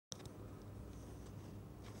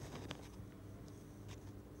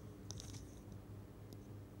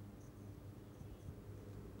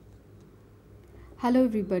Hello,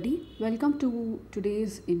 everybody. Welcome to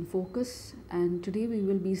today's In Focus, and today we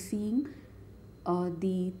will be seeing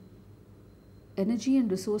the Energy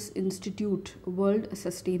and Resource Institute World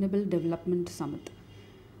Sustainable Development Summit.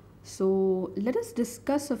 So, let us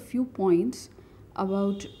discuss a few points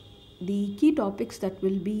about the key topics that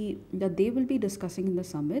they will be discussing in the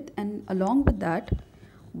summit, and along with that,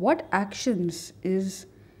 what actions is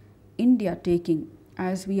India taking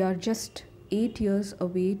as we are just 8 years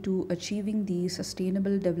away to achieving the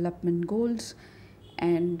sustainable development goals.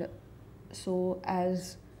 And so,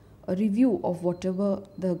 as a review of whatever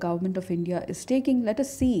the government of India is taking, let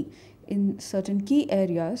us see in certain key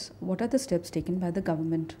areas what are the steps taken by the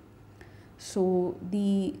government. So,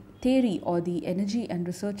 the TERI, or the Energy and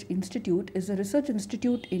Research Institute, is a research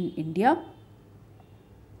institute in India,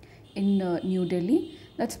 in New Delhi,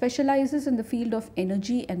 that specializes in the field of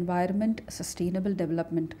energy, environment, sustainable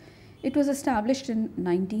development. It was established in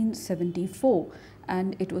 1974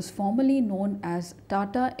 and it was formerly known as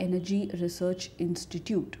Tata Energy Research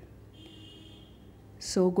Institute.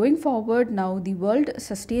 So, going forward now, the World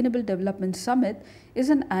Sustainable Development Summit is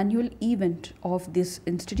an annual event of this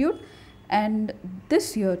institute, and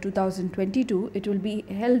this year 2022 it will be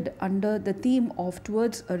held under the theme of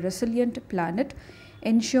Towards a Resilient Planet,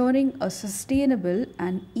 ensuring a sustainable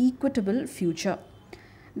and equitable future.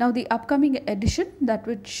 Now, the upcoming edition, that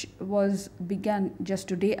which was began just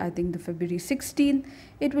today, I think the February 16th,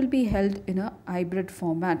 it will be held in a hybrid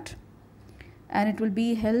format, and it will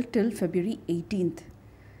be held till February 18th.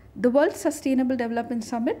 The World Sustainable Development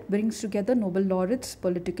Summit brings together Nobel laureates,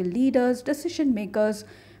 political leaders, decision makers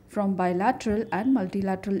from bilateral and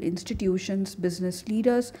multilateral institutions, business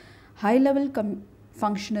leaders, high level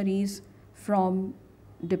functionaries from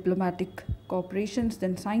diplomatic corporations,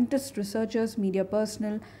 then scientists, researchers, media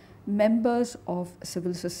personnel, members of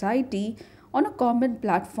civil society on a common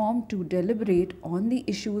platform to deliberate on the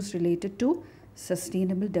issues related to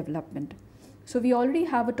sustainable development. So, we already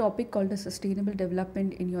have a topic called as sustainable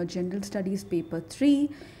development in your general studies paper 3,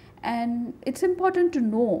 and it's important to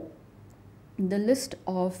know the list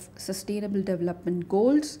of sustainable development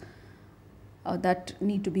goals that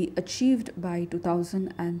need to be achieved by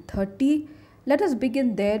 2030. Let us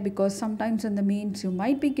begin there, because sometimes in the mains you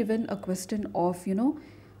might be given a question of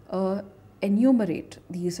enumerate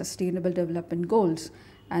these sustainable development goals.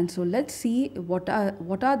 And so let's see what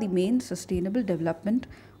are the main sustainable development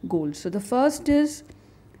goals. So the first is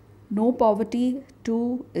no poverty,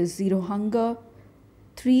 2 is zero hunger,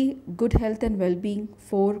 3 good health and well-being,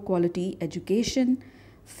 4 quality education,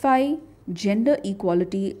 5 gender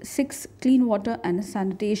equality, 6 clean water and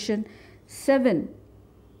sanitation, 7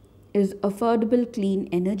 is affordable clean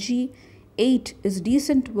energy, 8 is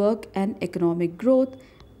decent work and economic growth,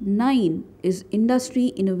 9 is industry,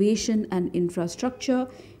 innovation and infrastructure,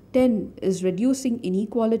 10 is reducing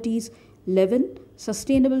inequalities, 11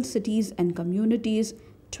 sustainable cities and communities,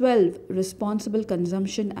 12 responsible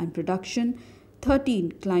consumption and production,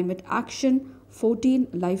 13 climate action, 14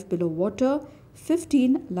 life below water,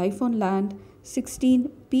 15 life on land, 16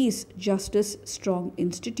 peace, justice, strong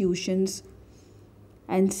institutions,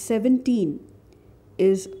 and 17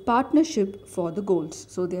 is partnership for the goals.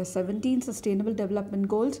 So there are 17 sustainable development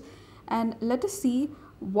goals, and let us see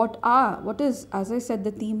what is, as I said,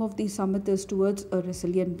 the theme of the summit is Towards a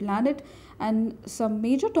Resilient Planet, and some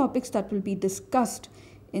major topics that will be discussed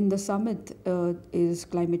in the summit is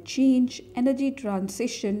climate change, energy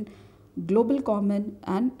transition, global common,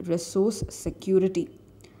 and resource security.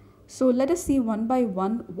 So let us see one by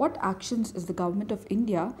one what actions is the government of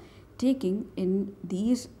India taking in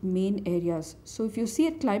these main areas. So if you see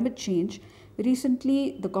at climate change,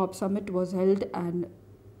 recently the COP summit was held and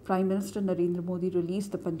Prime Minister Narendra Modi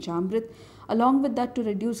released the Panchamrit. Along with that, to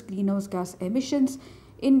reduce greenhouse gas emissions,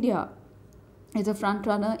 India is a front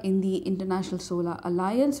runner in the International Solar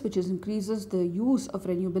Alliance, which increases the use of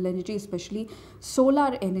renewable energy, especially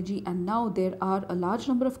solar energy. And now there are a large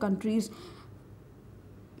number of countries,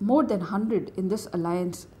 more than 100 in this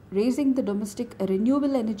alliance, raising the domestic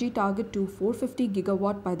renewable energy target to 450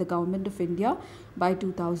 gigawatt by the government of India by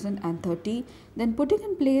 2030. Then putting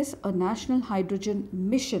in place a national hydrogen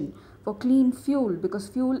mission for clean fuel, because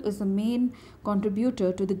fuel is the main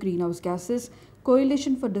contributor to the greenhouse gases,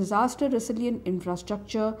 coalition for disaster resilient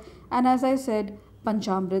infrastructure, and as I said,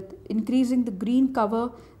 Panchamrit, increasing the green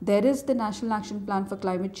cover. There is the National Action Plan for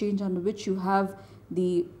Climate Change, under which you have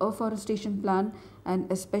the afforestation plan,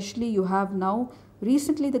 and especially you have now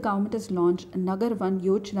recently the government has launched Nagar Van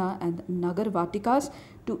Yojana and Nagar Vatikas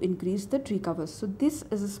to increase the tree covers. So this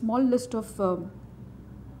is a small list of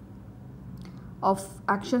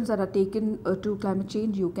actions that are taken to climate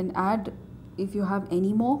change. You can add if you have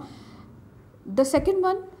any more. The second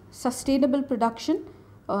one, sustainable production.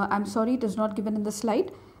 I'm sorry, it is not given in the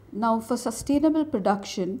slide. Now, for sustainable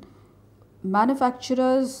production,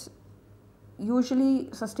 manufacturers usually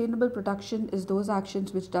sustainable production is those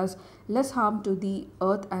actions which does less harm to the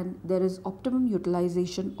earth and there is optimum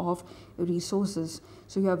utilization of resources.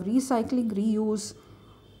 So you have recycling, reuse,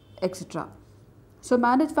 etc. So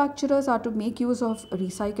manufacturers are to make use of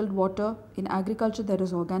recycled water. In agriculture, there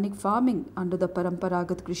is organic farming under the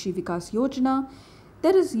Paramparagat Krishi Vikas Yojana.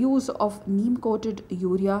 There is use of neem coated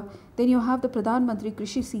urea. Then you have the Pradhan Mantri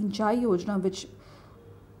Krishi Sinchai Yojana, which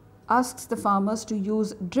asks the farmers to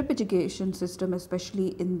use drip irrigation system, especially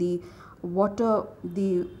in the water,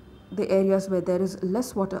 the areas where there is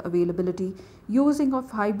less water availability. Using of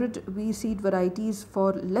hybrid seed varieties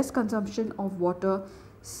for less consumption of water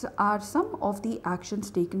are some of the actions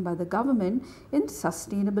taken by the government in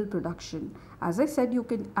sustainable production. As I said, you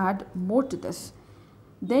can add more to this.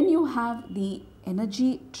 Then you have the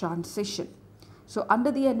energy transition. So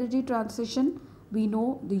under the energy transition, we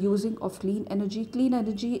know the using of clean energy. Clean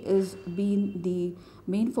energy is been the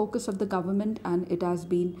main focus of the government and it has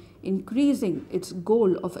been increasing its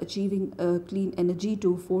goal of achieving clean energy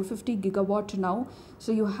to 450 gigawatt now.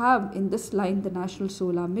 So you have in this line the National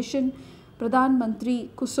Solar Mission, Pradhan Mantri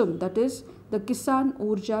Kusum, that is the Kisan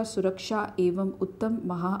Urja Suraksha Evam Uttam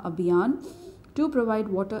Maha Abhiyan, to provide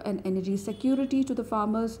water and energy security to the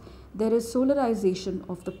farmers. There is solarization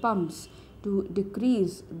of the pumps to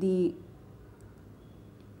decrease the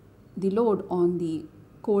load on the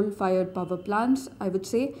coal-fired power plants, I would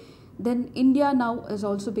say. Then India now has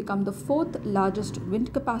also become the fourth largest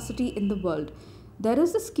wind capacity in the world. There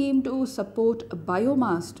is a scheme to support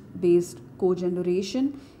biomass-based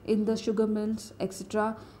cogeneration in the sugar mills,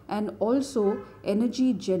 etc., and also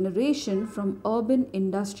energy generation from urban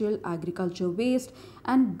industrial agriculture waste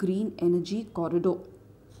and green energy corridor.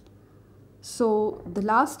 So the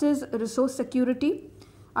last is resource security.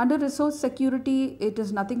 Under resource security, it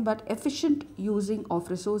is nothing but efficient using of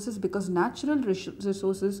resources, because natural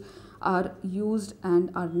resources are used and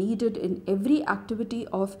are needed in every activity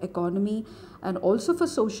of economy and also for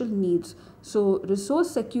social needs. So resource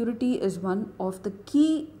security is one of the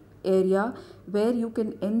key area where you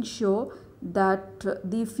can ensure that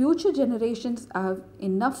the future generations have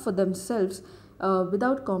enough for themselves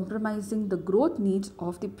without compromising the growth needs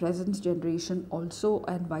of the present generation also,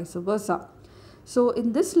 and vice versa. So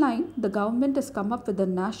in this line, the government has come up with a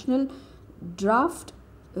national draft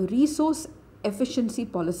resource efficiency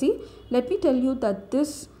policy. Let me tell you that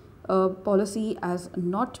this policy has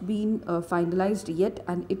not been finalized yet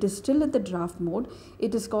and it is still in the draft mode.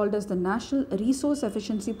 It is called as the National Resource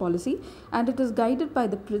Efficiency Policy and it is guided by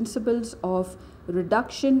the principles of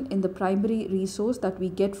reduction in the primary resource that we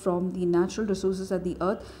get from the natural resources at the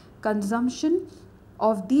earth, consumption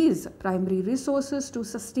of these primary resources to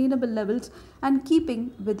sustainable levels, and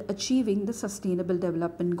keeping with achieving the sustainable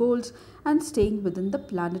development goals and staying within the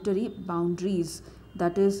planetary boundaries,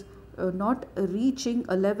 that is not reaching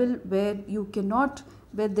a level where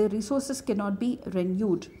the resources cannot be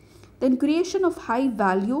renewed. Then creation of high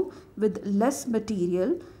value with less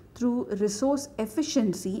material through resource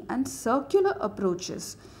efficiency and circular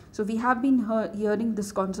approaches. So we have been hearing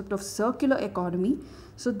this concept of circular economy.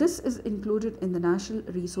 So this is included in the National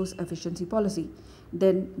Resource Efficiency Policy.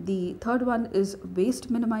 Then the third one is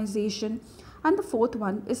waste minimization, and the fourth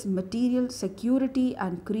one is material security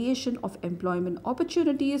and creation of employment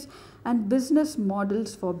opportunities and business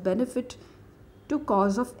models for benefit to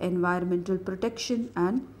cause of environmental protection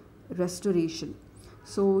and restoration.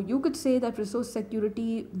 So you could say that resource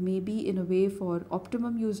security may be in a way for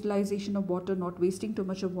optimum utilization of water, not wasting too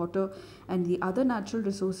much of water, and the other natural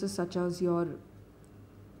resources such as your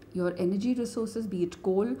energy resources, be it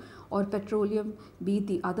coal or petroleum, be it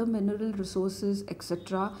the other mineral resources,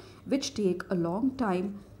 etc., which take a long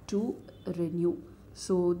time to renew.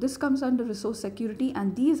 So this comes under resource security,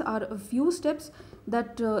 and these are a few steps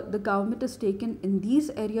that the government has taken in these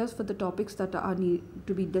areas for the topics that are need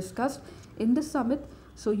to be discussed in the summit.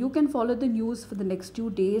 So you can follow the news for the next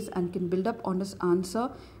 2 days and can build up honest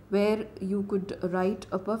answer, where you could write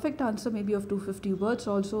a perfect answer maybe of 250 words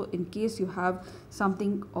also in case you have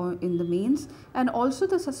something in the mains. And also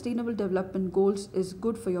the sustainable development goals is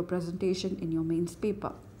good for your presentation in your mains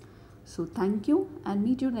paper. So thank you, and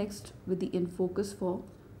meet you next with the in focus for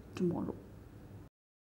tomorrow.